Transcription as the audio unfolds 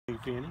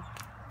Fanny.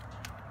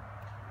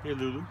 Hey,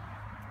 Lulu.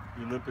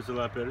 Your limp is a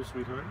lot better,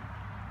 sweetheart.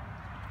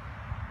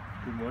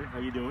 Good morning. How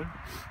you doing?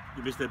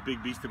 You missed that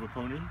big beast of a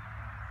pony?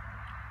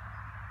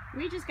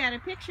 We just got a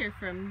picture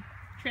from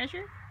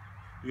Treasure.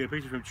 You got a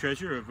picture from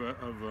Treasure of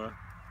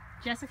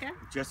Jessica.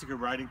 Jessica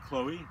riding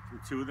Chloe. The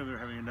two of them are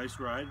having a nice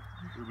ride.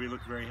 Everybody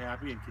looked very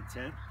happy and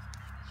content.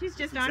 She's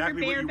just That's on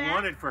exactly her bare what you back.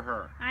 wanted for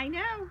her. I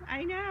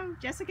know.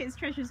 Jessica is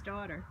Treasure's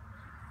daughter.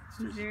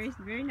 She's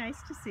very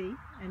nice to see,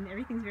 and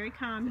everything's very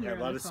calm here. A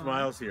lot of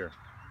smiles here.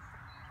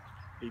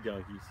 Hey,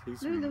 donkeys. Hey,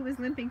 sweetie. Lulu was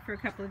limping for a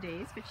couple of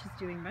days, but she's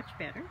doing much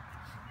better.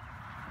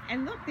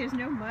 And look, there's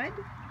no mud.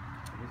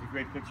 There's a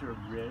great picture of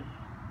Red.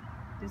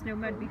 There's no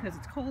mud because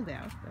it's cold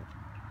out, but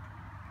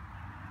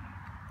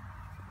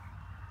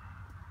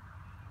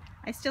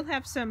I still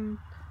have some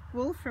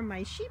wool from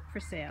my sheep for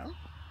sale.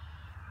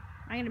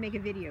 I'm going to make a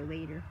video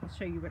later. I'll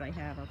show you what I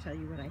have. I'll tell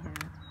you what I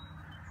have.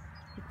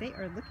 But they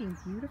are looking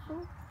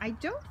beautiful. I'm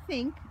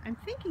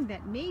thinking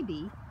that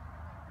maybe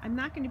I'm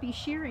not going to be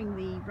shearing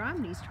the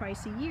Romneys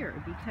twice a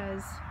year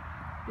because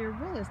their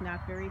wool is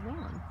not very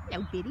long.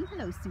 Hello, Biddy.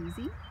 Hello,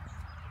 Susie.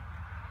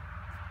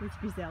 There's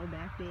Brazil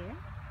back there.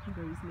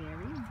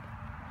 Rosemary.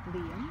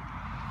 Liam.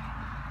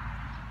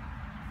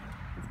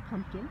 It's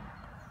Pumpkin.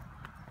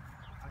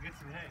 I'll get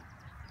some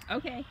hay.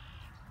 Okay.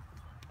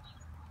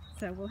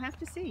 So we'll have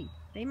to see.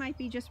 They might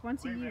be just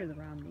once a year, the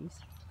Romneys.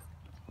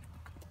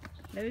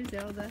 Hello,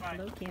 Zelda. Bye.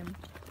 Hello, Kim.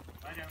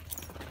 Bye now.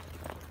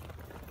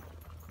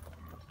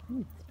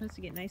 It's supposed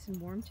to get nice and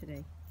warm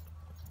today.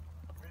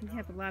 We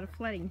have a lot of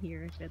flooding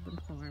here at Bedlam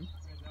Farm.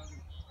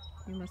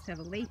 We must have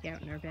a lake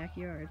out in our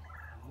backyard.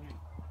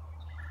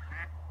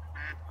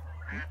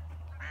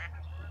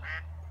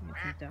 And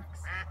some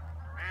ducks.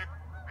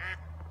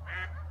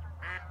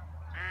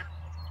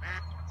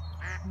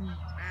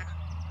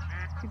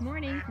 Good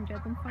morning from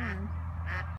Bedlam Farm.